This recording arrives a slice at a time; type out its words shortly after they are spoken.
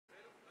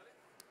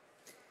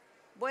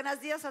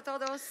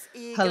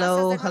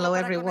Hello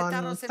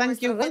everyone.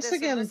 Thank you once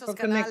again for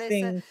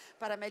connecting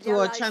to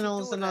our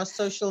channels and our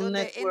social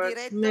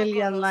networks,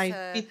 Meliá Live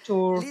Fit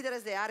Tour.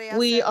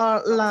 We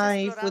are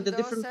live with the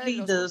different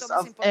leaders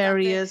of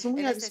areas, and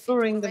we are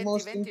exploring the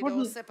most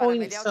important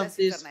points of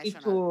this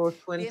Fit Tour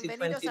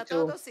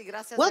 2022.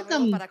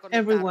 Welcome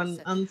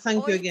everyone, and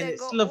thank you again.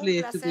 It's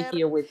lovely to be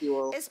here with you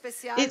all.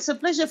 It's a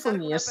pleasure for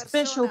me, a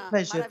special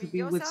pleasure to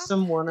be with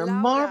someone, a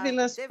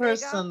marvelous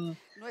person,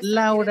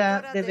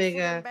 Laura de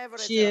Vega.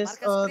 She is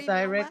our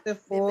director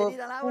for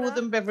food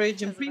and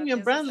beverage and premium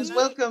brands.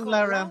 Welcome,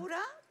 Laura.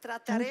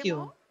 Thank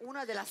you.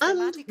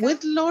 And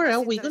with Laura,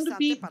 we're going to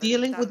be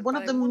dealing with one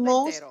of the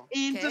most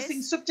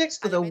interesting subjects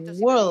to the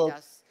world.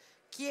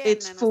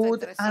 It's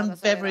food and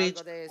beverage.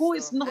 Who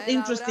is not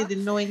interested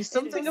in knowing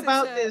something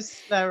about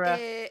this, Laura?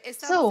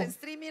 So,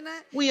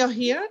 we are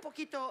here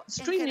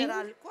streaming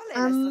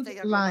and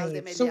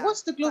live. So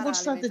what's the global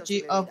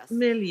strategy of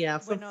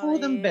Meliá for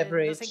food and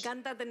beverage?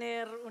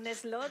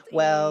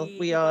 Well,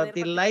 we are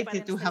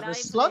delighted to have a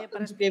slot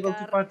and to be able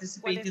to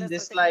participate in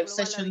this live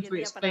session to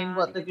explain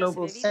what the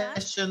global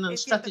session and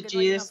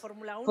strategy is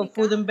for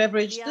food and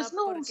beverage. There's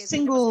no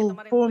single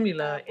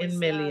formula in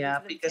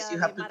Meliá because you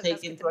have to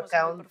take into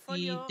account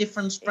the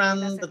different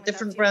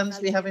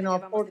brands we have in our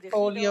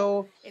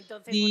portfolio,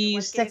 the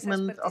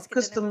segment of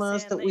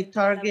customers that we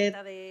target,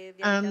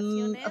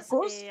 and of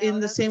course, in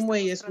the same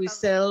way as we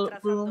sell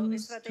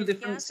rooms to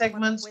different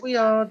segments, we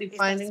are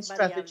defining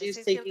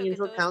strategies taking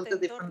into account the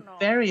different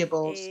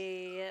variables.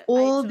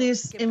 All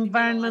this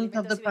environment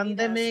of the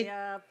pandemic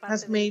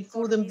has made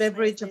food and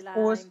beverage, of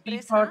course, be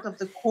part of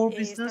the core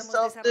business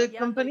of the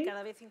company.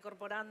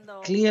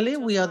 Clearly,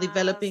 we are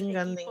developing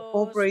and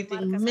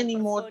incorporating many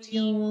more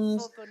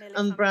teams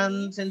and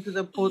brands into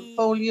the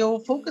portfolio,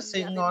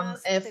 focusing on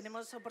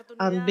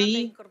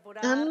F&B.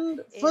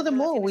 And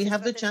furthermore, we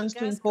have the chance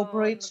to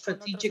incorporate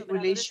strategic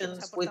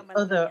relations with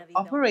other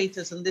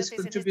operators, and this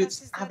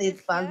contributes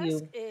added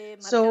value.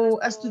 So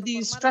as to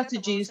these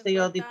strategies, they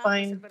are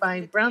defined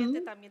by brand,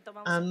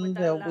 and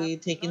we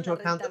take into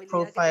account the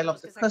profile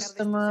of the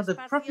customer, the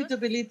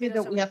profitability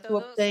that we have to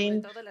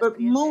obtain, but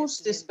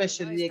most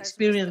especially the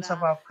experience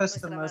of our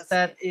customers.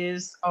 That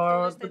is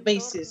the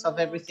basis of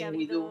everything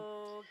we do.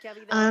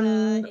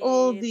 And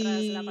all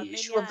the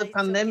issue of the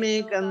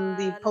pandemic and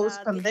the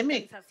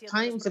post-pandemic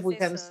times, if we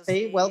can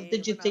say, well,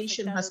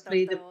 digitation has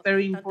played a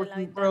very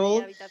important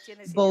role,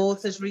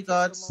 both as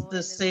regards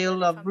the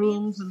sale of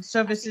rooms and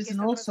services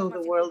and also the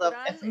world of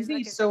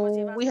F&B.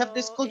 So we have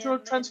this cultural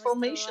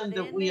transformation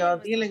that we are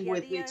dealing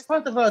with. It's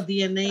part of our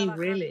DNA,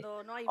 really,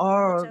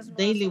 our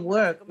daily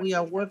work. We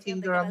are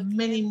working, there are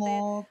many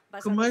more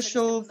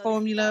commercial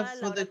formula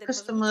for the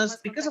customers.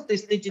 Because of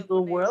this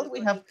digital world,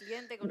 we have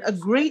a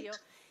great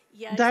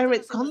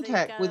direct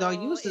contact with our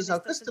users, our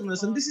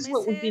customers, and this is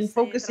what we've been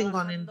focusing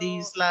on in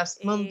these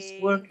last months,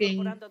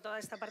 working,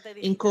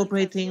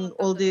 incorporating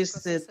all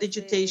this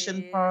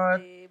digitation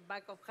part,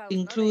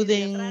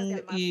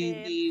 including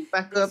the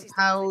backup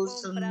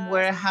house and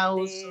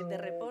warehouse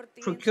and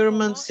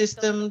procurement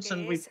systems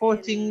and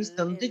reportings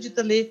done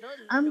digitally,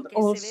 and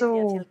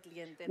also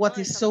what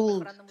is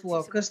sold to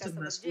our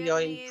customers. We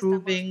are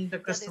improving the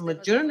customer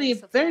journey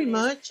very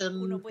much,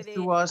 and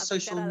through our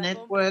social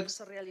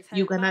networks,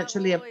 you can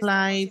actually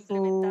apply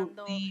for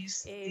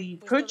the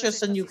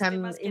purchase and you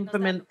can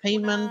implement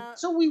payment.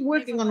 So we're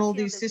working on all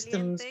these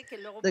systems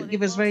that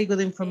give us very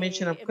good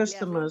information of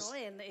customers,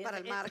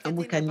 and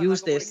we can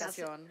use this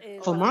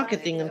for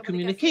marketing and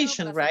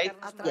communication, right?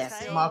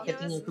 Yes,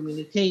 marketing and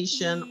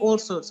communication, all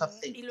sorts of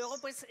things.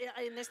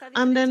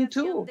 And then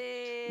too,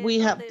 we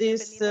have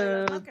this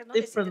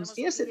difference.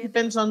 Yes, it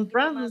depends on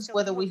brands,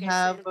 whether we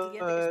have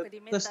a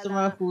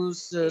customer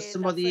who's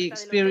somebody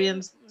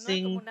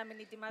experiencing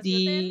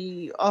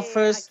the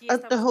offers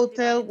at the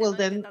hotel. Well,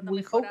 then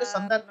we focus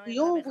on that. We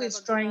always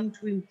trying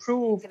to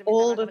improve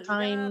all the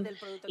time,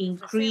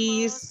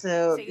 increase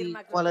the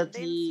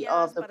quality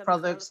of the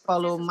products,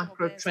 follow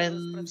macro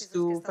trends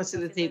to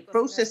facilitate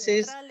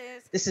processes.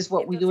 This is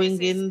what we're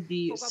doing in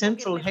the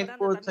central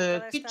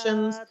headquarter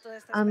kitchens,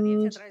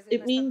 and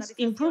it means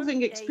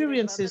improving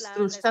experiences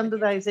through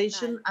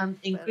standardization and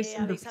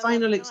increasing the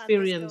final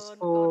experience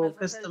for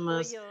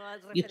customers.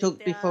 You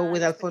talked before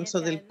with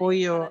Alfonso del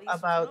Pollo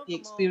about the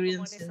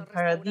experience in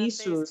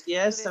Paradisus.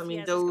 Yes, I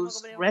mean,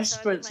 those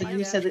restaurants, and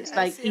you said it's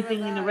like eating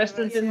in a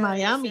restaurant in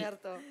Miami.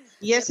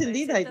 Yes,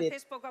 indeed, I did.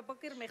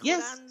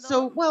 Yes,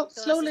 so, well,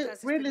 slowly,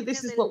 really,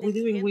 this is what we're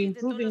doing. We're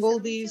improving all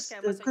these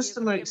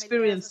customer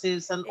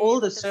experiences and all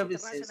the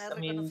services. I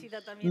mean,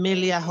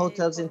 Meliá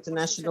Hotels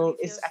International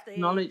is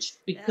acknowledged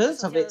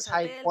because of its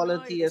high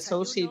quality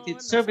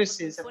associated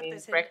services. I mean,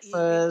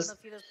 breakfast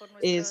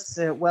is,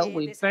 well,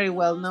 we're very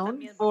well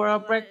known for our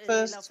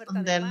breakfast,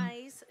 and then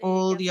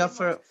all the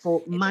offer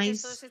for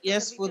mice,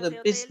 yes, for the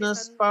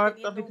business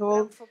part of it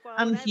all.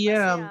 And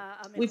here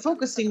we're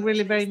focusing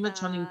really very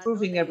much on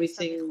improving everything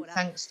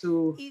thanks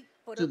to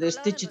this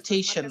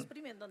digitation.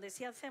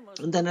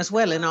 And then as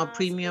well in our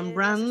premium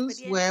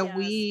brands, where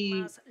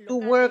we do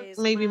work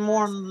maybe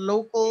more on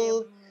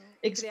local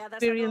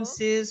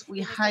experiences.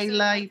 We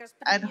highlight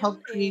ad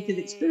hoc created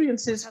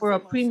experiences for our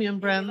premium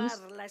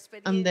brands.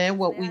 And then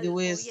what we do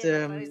is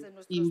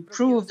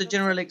improve the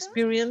general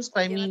experience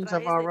by means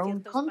of our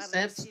own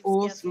concepts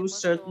or through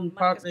certain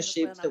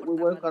partnerships that we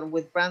work on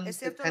with brands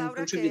that can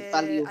contribute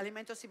value.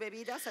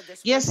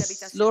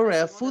 Yes,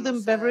 Laura, food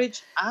and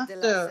beverage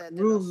after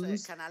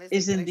rooms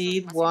is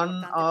indeed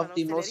one of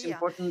the most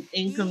important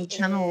income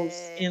channels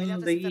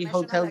in the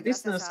hotel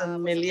business. And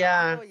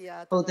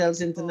Meliá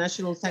Hotels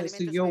International, thanks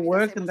to your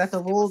work and that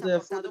of all the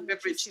food and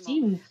beverage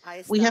team,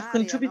 we have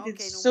contributed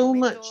so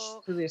much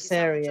to this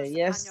area,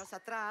 yes.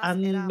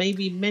 And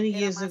maybe many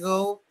years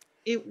ago,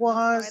 it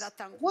was,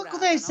 what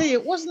could I say?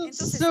 It wasn't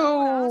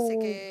so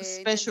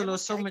special or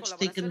so much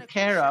taken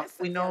care of.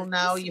 We know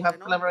now you have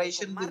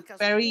collaboration with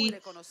very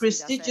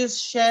prestigious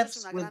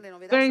chefs, with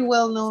very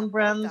well-known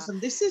brands,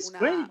 and this is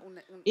great.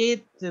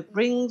 It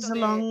brings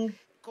along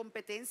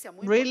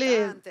really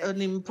an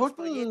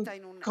important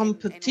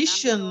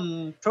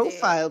competition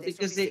profile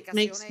because it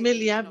makes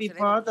Meliá be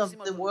part of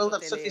the world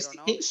of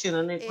sophistication,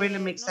 and it really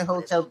makes the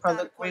hotel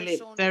product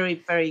really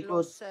very, very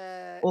good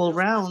all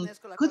round.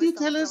 Could you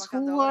tell us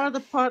who are the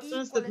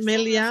partners that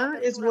Meliá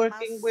is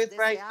working with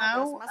right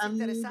now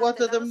and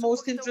what are the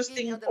most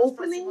interesting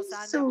openings?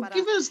 So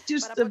give us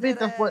just a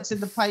bit of what's in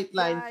the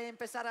pipeline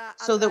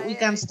so that we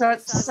can start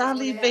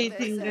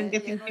salivating and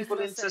getting people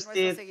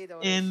interested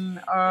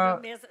in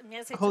our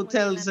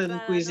hotels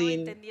and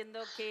cuisine.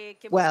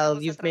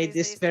 Well, you've made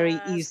this very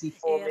easy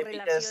for me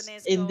because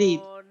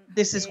indeed,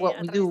 this is what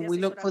we do. We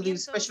look for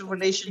these special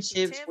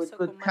relationships with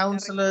good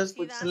counselors,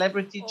 with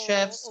celebrity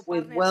chefs,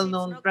 with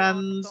well-known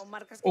brands,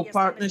 or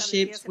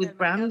partnerships with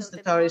brands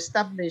that are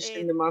established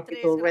in the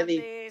market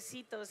already.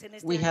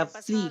 We have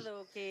three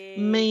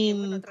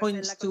main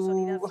points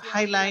to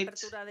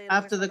highlight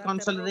after the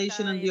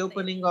consolidation and the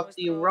opening of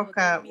the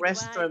Roca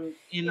restaurant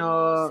in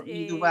our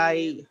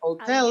Dubai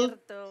hotel.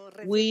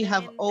 We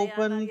have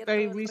opened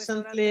very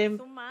recently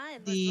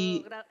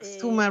the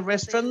Zuma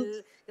restaurant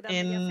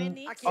in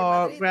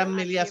our Grand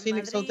Meliá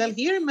Phoenix Hotel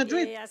here in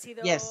Madrid.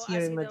 Yes,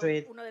 here in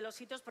Madrid.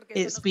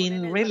 It's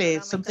been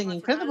really something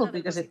incredible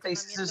because it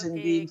places us in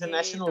the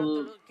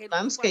international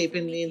landscape,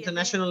 and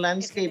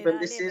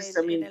this is,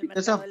 I mean,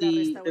 because of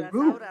the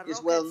group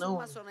is well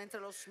known.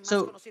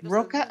 So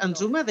Roca and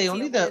Zuma, they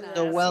only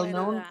the well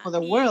known for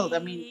the world. I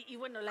mean,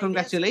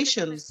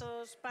 congratulations.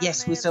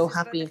 Yes, we're so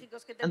happy.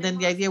 And then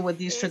the idea with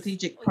these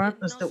strategic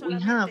partners that we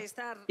have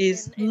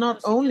is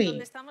not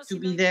only to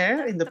be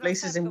there in the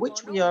places in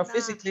which we are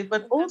physically,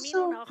 but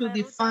also to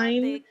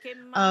define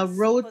a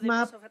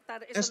roadmap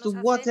as to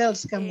what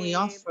else can we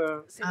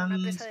offer.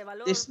 And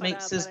this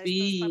makes us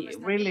be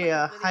really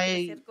a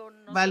high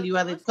value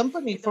added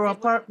company for our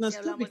partners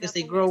too, because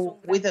they grow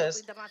with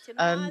us.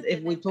 And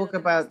if we talk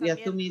about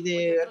Yatumi,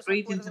 they're a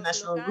great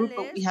international group,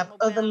 but we have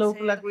other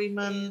local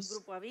agreements,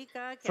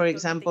 for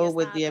example,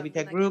 with the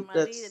Evita Group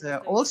that's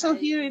also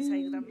here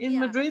in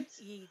Madrid.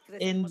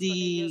 In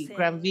the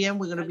Gran Via,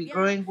 we're going to be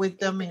growing with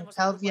them in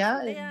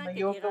Calvia, in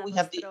Mallorca. We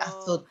have the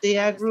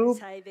Azotea Group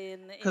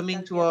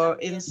coming to our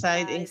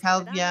inside in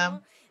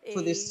Calvia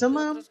for this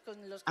summer,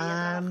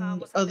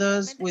 and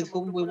others with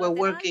whom we were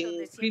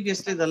working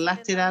previously, the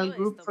Lateral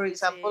Group, for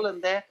example,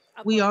 and there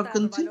we are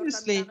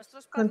continuously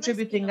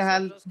contributing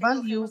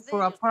value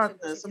for our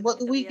partners. And what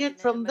do we get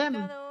from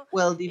them?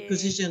 Well, the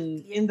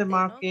position in the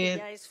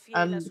market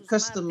and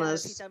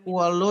customers who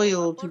are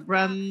loyal to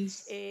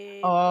brands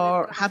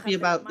are happy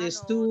about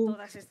this too.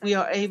 We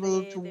are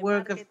able to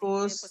work, of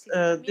course,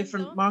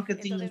 different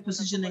marketing and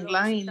positioning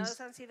lines.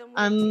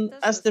 And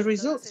as the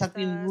results have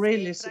been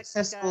really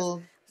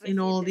successful in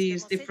all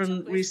these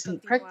different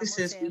recent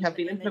practices we have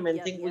been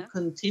implementing, we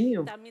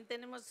continue.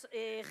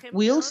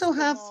 We also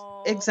have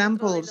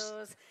examples,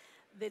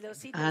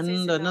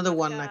 and another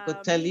one I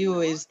could tell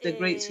you is the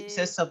great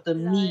success of the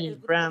Me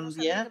brand,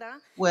 yeah?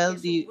 Well,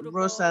 the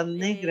Rosa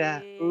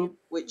Negra group,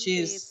 which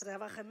is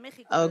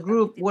a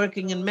group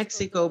working in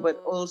Mexico,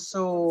 but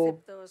also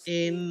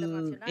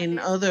in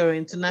other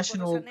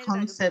international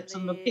concepts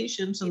and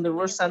locations, and the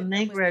Rosa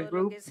Negra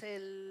group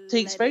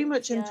takes very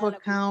much into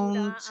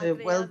account,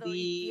 well,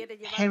 the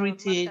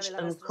heritage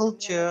and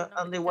culture,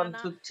 and they want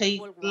to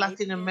take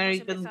Latin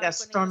American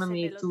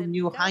gastronomy to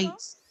new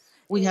heights.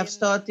 We have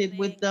started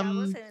with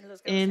them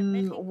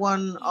in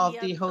one of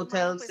the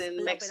hotels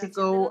in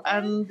Mexico,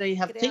 and they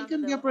have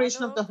taken the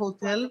operation of the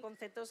hotel,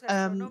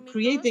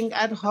 creating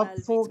ad hoc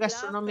for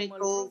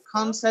gastronomical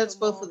concepts,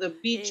 both for the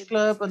beach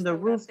club and the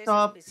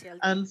rooftop,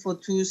 and for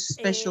two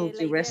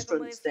specialty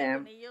restaurants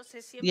there.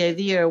 The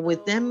idea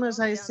with them, as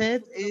I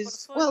said,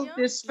 is, well,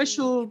 this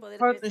special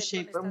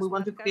partnership, and we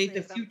want to create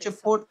a future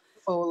portfolio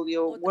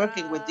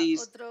working with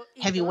these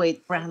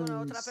heavyweight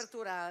brands.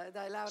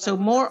 So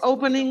more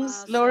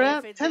openings,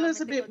 Laura, tell us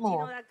a bit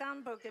more.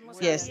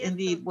 Yes,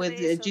 indeed, with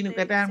Gino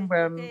Gadam,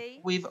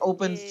 we've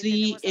opened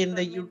 3 in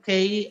the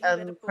UK,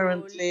 and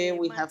currently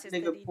we have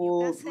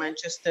Liverpool,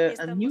 Manchester,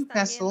 and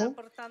Newcastle.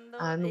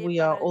 And we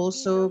are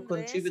also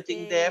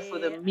contributing there for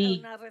the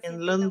Me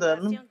in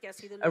London,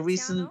 a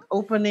recent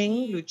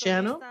opening,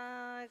 Luciano.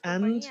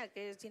 And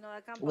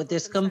with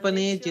this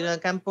company, Gino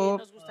Campo,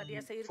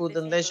 Food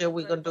and Leisure,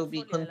 we're going to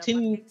be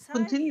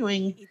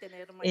continuing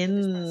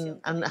in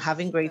and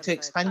having greater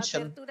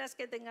expansion.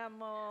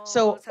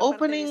 So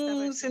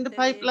openings in the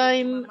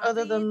pipeline,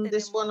 other than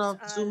this one of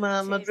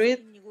Zuma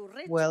Madrid,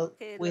 well,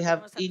 we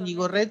have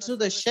Inigo Rezu,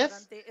 the chef,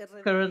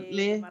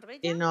 currently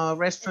in our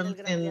restaurant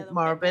in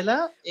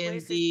Marbella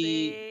in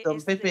the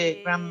Don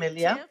Pepe Gran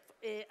Meliá.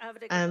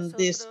 And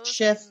this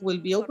chef will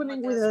be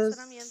opening with us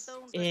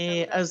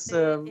as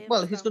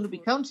well. He's going to be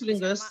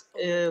counseling us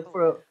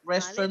for a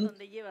restaurant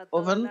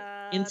oven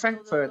in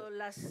Frankfurt,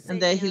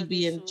 and there he'll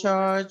be in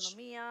charge,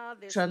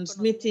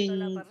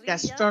 transmitting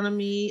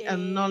gastronomy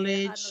and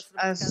knowledge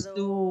as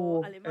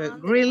to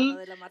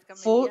grill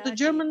for the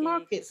German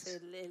markets.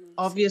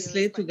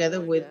 Obviously,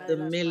 together with the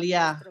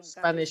Meliá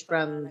Spanish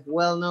brand,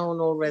 well known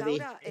already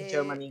in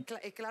Germany.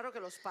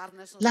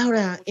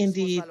 Laura,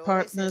 indeed,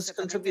 partners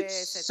contribute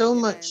so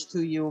much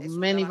to you,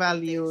 many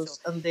values,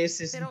 and this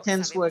is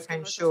intense work,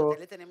 I'm sure.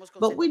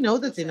 But we know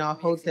that in our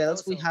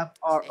hotels, we have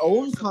our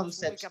own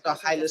concepts that are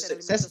highly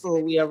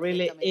successful. We are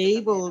really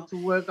able to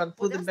work on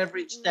food and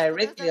beverage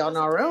directly on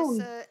our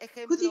own.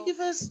 Could you give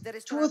us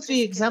 2 or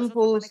 3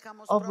 examples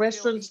of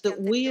restaurants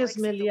that we as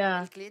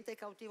Meliá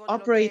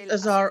operate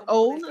as our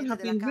own and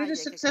have been really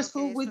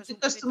successful with the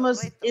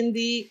customers in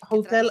the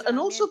hotel and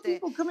also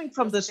people coming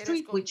from the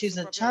street, which is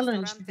a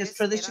challenge because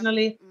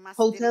traditionally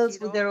hotels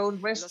with their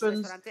own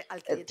restaurants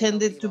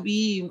tended to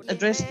be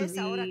addressed to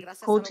the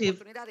courtier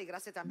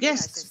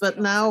guests. But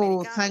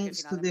now,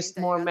 thanks to this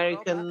more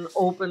American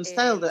open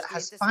style that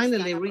has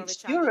finally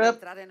reached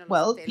Europe,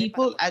 well,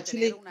 people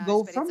actually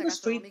go from the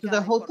street to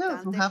the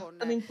hotel to have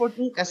an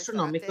important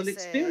gastronomical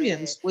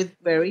experience with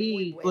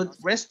very good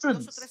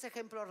restaurants.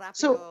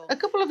 So a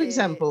couple of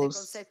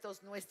examples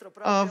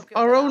of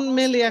our own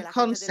Meliá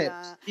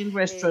concept in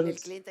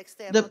restaurants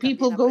that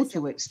people go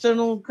to,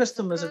 external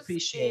customers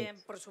appreciate.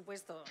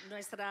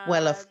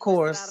 Well, of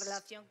course,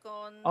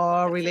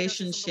 our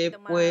relationship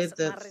with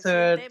the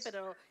third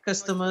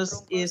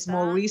customers is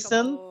more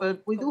recent,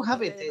 but we do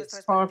have it.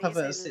 It's part of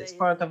us. It's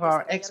part of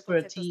our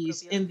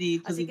expertise,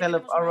 indeed, to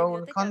develop our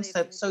own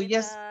concepts. So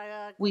yes,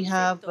 we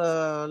have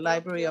a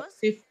library of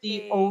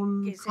 50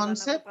 own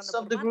concepts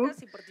of the group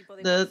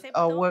that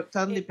are worked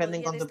on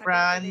depending on the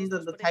brand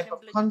and the type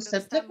of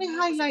concept. Let me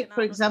highlight,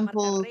 for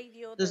example,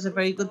 there's a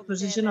very good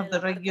position of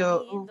the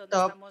Regio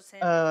rooftop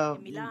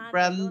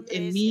brand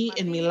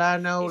in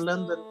Milano,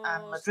 London,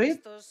 and Madrid.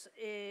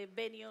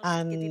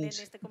 And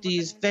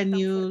these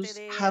venues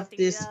have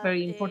this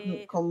very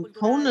important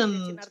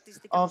component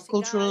of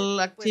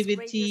cultural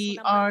activity,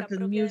 art,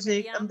 and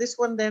music. And this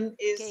one then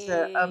is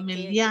a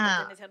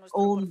Meliá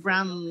own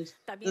brand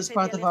that's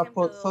part of our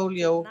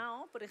portfolio.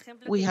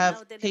 We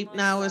have Cape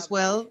Now as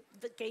well.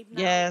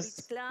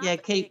 Yes, yeah,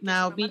 Cape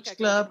Now Beach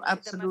Club,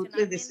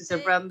 absolutely. This is a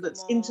brand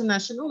that's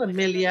international, a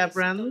Meliá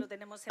brand,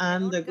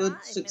 and a good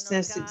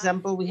success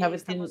example. We have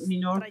it in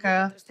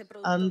Minorca,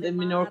 and in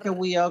Minorca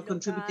we are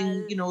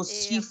contributing,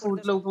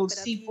 seafood, local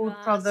seafood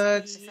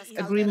products,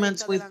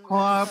 agreements with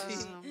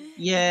co-ops.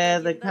 Yeah,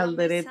 the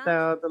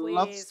caldereta, the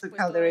lobster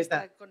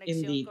caldereta,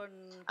 indeed.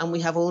 And we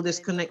have all this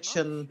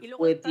connection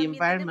with the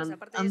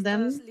environment. And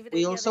then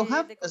we also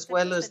have, as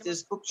well as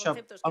this bookshop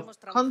of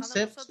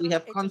concepts, we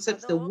have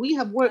concepts that we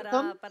have worked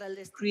on,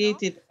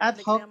 created ad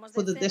hoc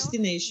for the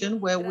destination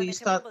where we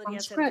start from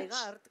scratch.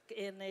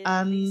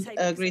 And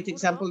a great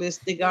example is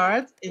the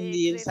Garde in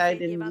the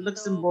inside in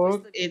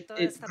Luxembourg. It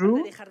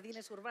grew.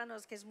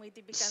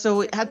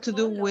 So it had to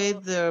do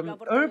with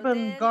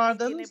urban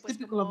gardens,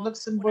 typical of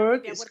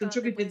Luxembourg. It's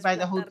contributed by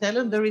the hotel,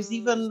 and there is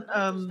even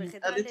a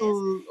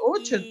little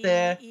orchard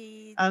there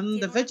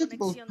and the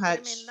vegetable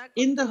patch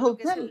in the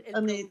hotel,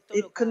 and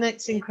it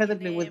connects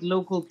incredibly with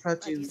local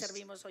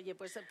produce.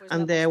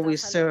 And there we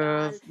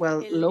serve,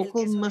 well,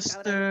 local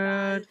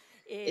mustard,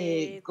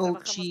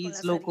 goat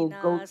cheese, local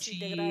goat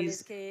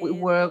cheese. We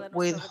work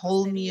with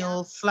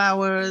wholemeal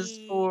flours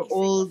for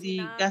all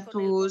the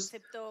gâteaux,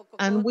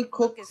 and we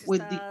cook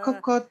with the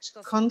cocotte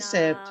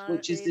concept,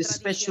 which is this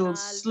special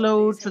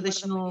slow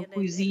traditional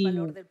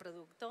cuisine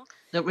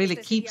that really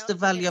keeps the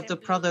value of the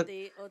product.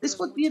 This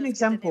would be an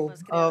example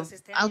of,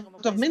 out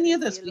of many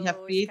others we have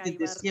created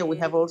this year. We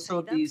have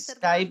also the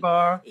Sky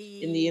Bar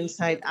in the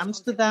inside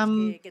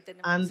Amsterdam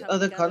and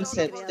other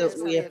concepts that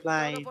we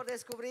apply.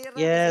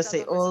 Yes,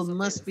 they all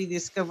must be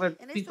discovered.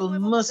 People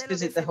must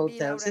visit the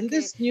hotels. In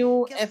this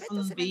new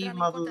F&B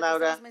model,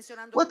 Laura,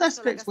 what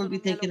aspects will be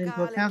taken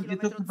into account? You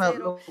talked about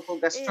local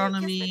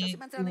gastronomy,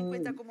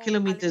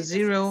 kilometer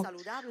zero.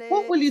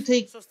 What will you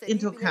take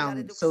into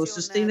account? So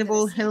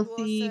sustainable,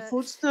 healthy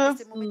food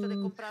stuff,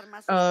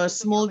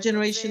 small small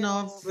generation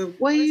of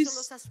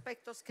waste,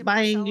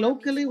 buying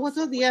locally. What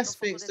are the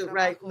aspects that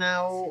right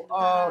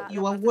now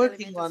you are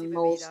working on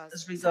most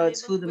as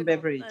regards food and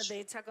beverage?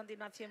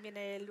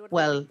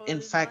 Well,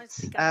 in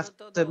fact,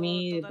 after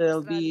me,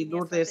 there'll be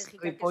Lourdes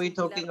Ripoll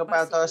talking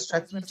about our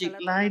strategic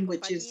line,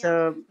 which is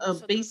a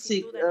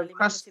basic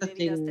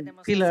cross-cutting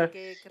pillar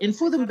in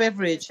food and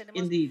beverage.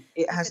 Indeed,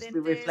 it has to be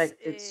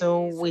reflected. So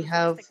we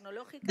have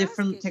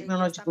different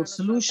technological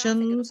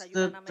solutions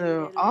that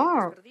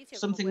are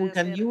something we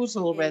can use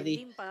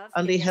already,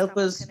 and they help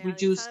us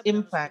reduce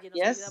impact.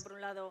 Yes,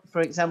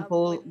 for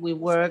example, we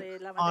work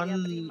on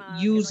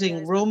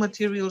using raw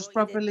materials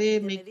properly,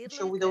 making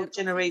sure we don't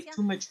generate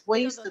too much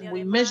waste, and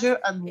we measure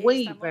and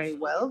weigh very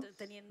well.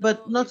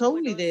 But not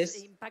only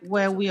this,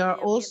 where we are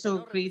also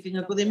creating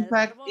a good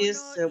impact is,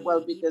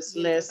 well, because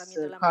less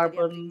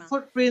carbon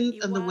footprint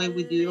and the way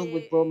we deal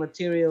with raw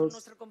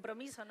materials.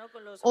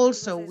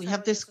 Also, we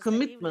have this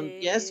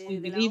commitment. Yes, we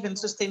believe in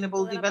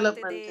sustainable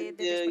development in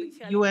the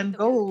UN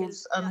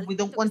goals, and we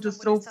don't want to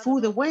throw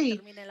food away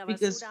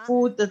because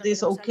food that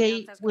is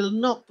okay will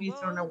not be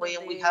thrown away.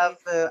 And we have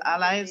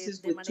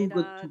alliances with Too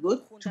Good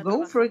to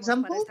Go, for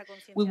example.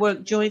 We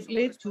work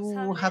jointly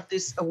to have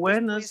this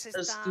awareness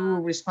as to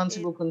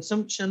responsible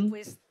consumption.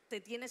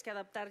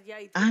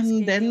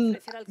 And then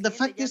the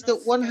fact is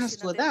that one has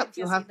to adapt.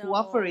 You have to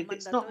offer it.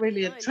 It's not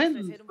really a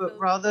trend, but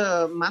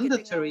rather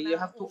mandatory. You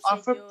have to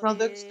offer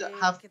products that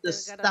have the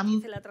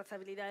stamp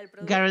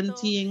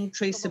guaranteeing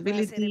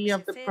traceability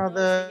of the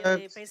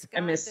product,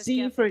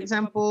 MSC, for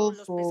example,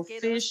 for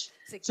fish.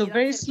 So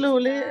very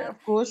slowly, of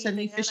course,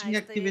 any fishing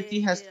activity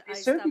has to be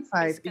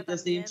certified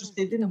because they're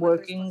interested in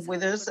working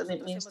with us, and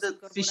it means that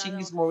fishing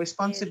is more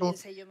responsible.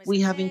 We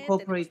have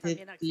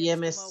incorporated the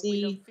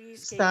MSC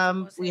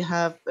stamp. We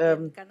have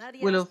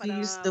willow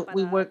fish that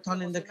we worked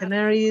on in the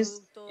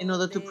Canaries in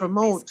order to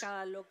promote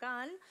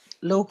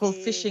local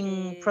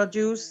fishing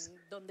produce,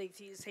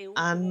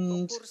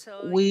 and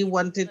we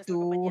wanted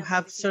to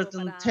have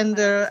certain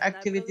tender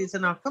activities,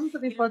 and our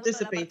company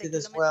participated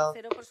as well.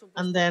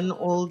 And then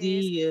all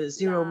the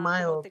 0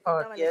 mile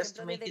part, yes,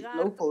 to make it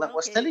local. I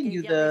was telling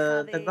you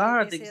the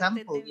guard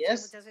example,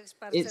 yes,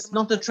 it's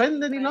not a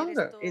trend any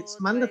longer. It's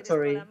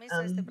mandatory,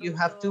 and you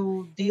have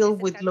to deal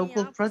with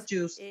local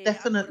produce.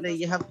 Definitely,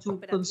 you have to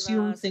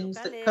consume things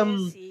that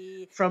come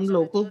from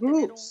local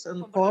groups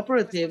and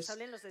cooperatives.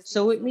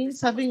 So it means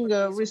having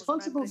a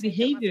responsible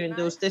behavior in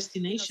those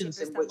destinations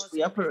in which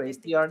we operate.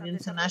 We are an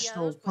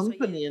international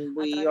company, and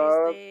we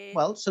are,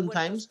 well,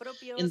 sometimes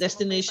in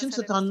destinations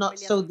that are not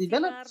so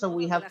developed. So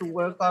we have to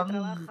work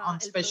on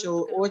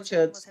special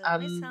orchards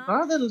and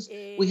gardens.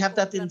 We have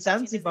that in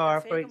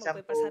Zanzibar, for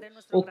example,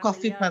 or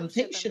coffee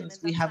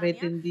plantations. We have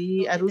it in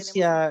the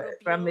Arusha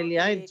Gran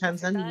Meliá in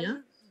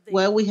Tanzania,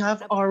 where we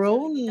have our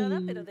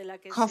own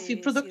coffee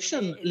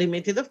production,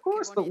 limited, of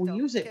course, but we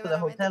use it for the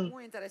hotel.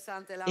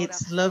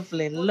 It's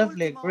lovely,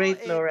 lovely,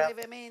 great, Laura.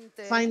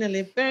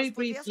 Finally, very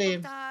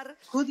briefly,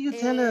 could you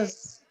tell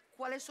us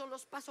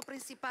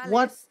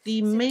what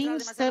the main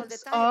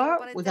steps are,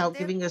 without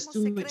giving us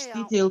too much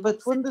detail, but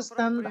to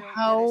understand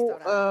how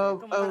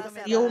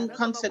the own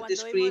concept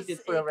is created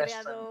for a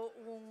restaurant?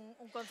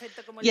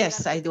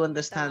 Yes, I do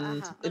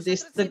understand.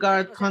 This the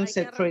guard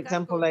concept, for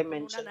example, I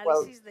mentioned.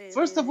 Well,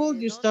 first of all,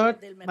 you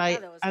start by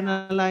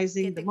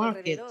analyzing the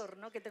market.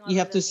 You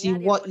have to see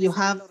what you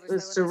have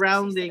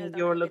surrounding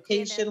your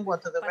location,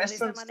 what are the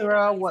restaurants there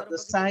are, what the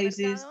size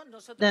is.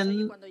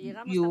 Then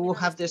you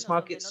have this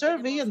market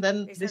survey, and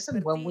then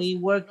listen, when we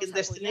work in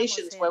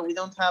destinations where we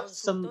don't have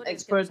some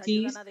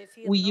expertise,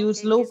 we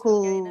use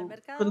local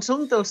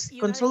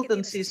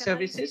consultancy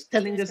services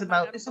telling us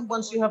about this. And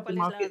once you have the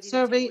market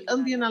survey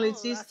and the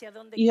analysis,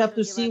 you have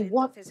to see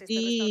what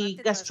the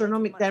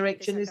gastronomic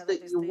direction is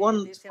that you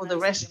want for the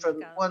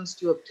restaurant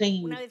once you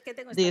obtain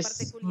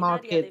this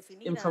market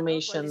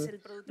information.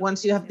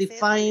 Once you have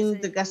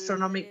defined the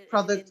gastronomic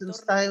product and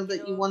style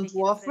that you want to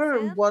offer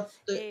and what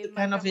the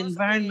kind of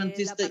environment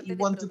is that you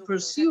want to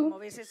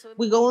pursue,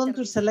 we go on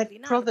to select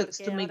products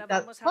to make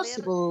that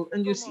possible.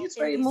 And you see, it's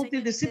very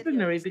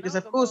multidisciplinary because,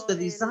 of course, the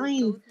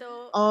design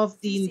of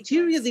the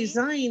interior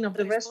design of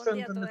the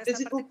restaurant and the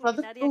physical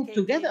product go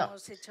together,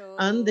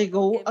 and they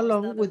go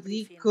along with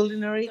the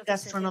culinary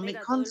gastronomic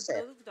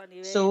concept.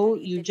 So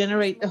you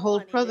generate the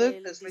whole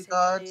product as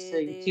regards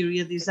the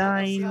interior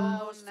design,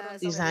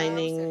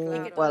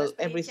 designing, well,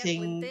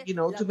 everything,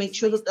 to make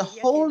sure that the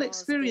whole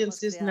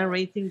experience is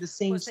narrating the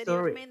same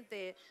story.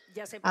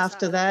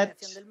 After that,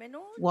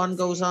 one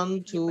goes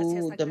on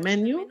to the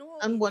menu.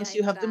 And once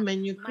you have the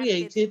menu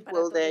created,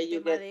 well, there you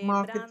get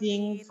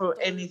marketing for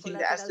anything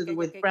that has to do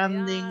with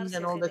branding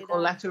and all the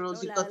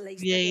collaterals you've got to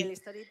create.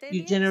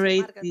 You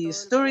generate the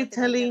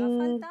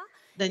storytelling,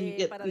 Then you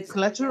get the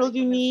collateral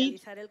you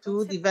need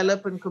to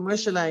develop and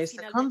commercialize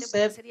the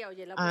concept.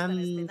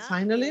 And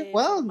finally,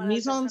 well,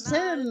 mise en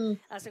scène.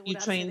 You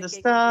train the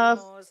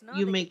staff,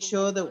 you make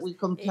sure that we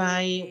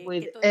comply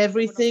with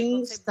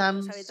everything,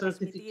 stamps,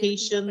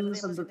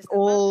 certifications, and that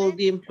all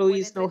the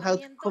employees know how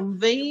to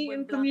convey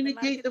and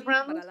communicate the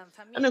brand,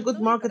 and a good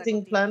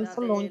marketing plan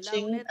for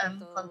launching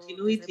and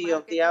continuity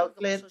of the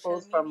outlet,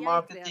 both from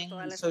marketing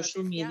and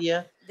social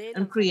media,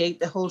 and create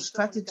the whole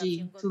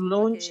strategy to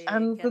launch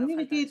and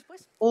communicate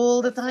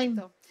all the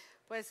time.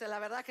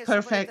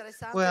 Perfect.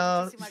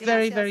 Well,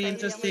 very, very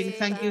interesting.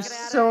 Thank you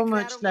so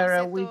much,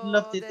 Lara. We've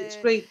loved it. It's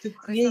great to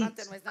create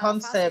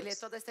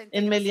concepts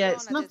in Meliá.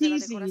 It's not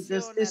easy.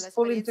 There's this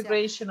full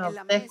integration of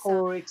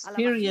decor,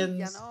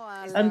 experience,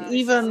 and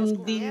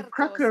even the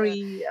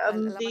crockery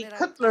and the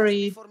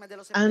cutlery,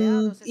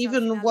 and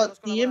even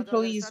what the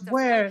employees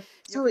wear.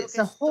 So it's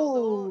a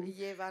whole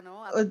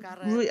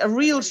a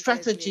real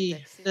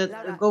strategy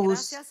that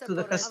goes to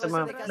the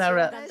customer.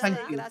 Lara, thank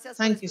you.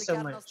 Thank you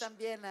so much.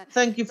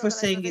 Thank you for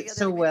saying it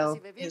so well.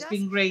 It's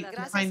been great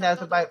to find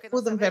out about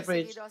food and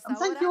beverage. And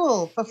thank you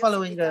all for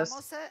following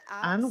us.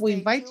 And we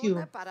invite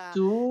you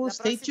to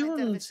stay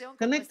tuned.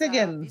 Connect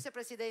again.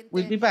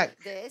 We'll be back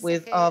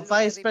with our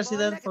Vice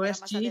President for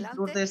SG,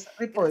 Lourdes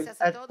Ripoll,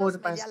 at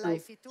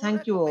 2:15.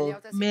 Thank you all.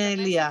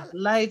 Meliá,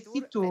 live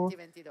Fitur.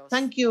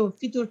 Thank you,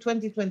 Fitur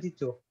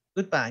 2022.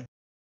 Goodbye.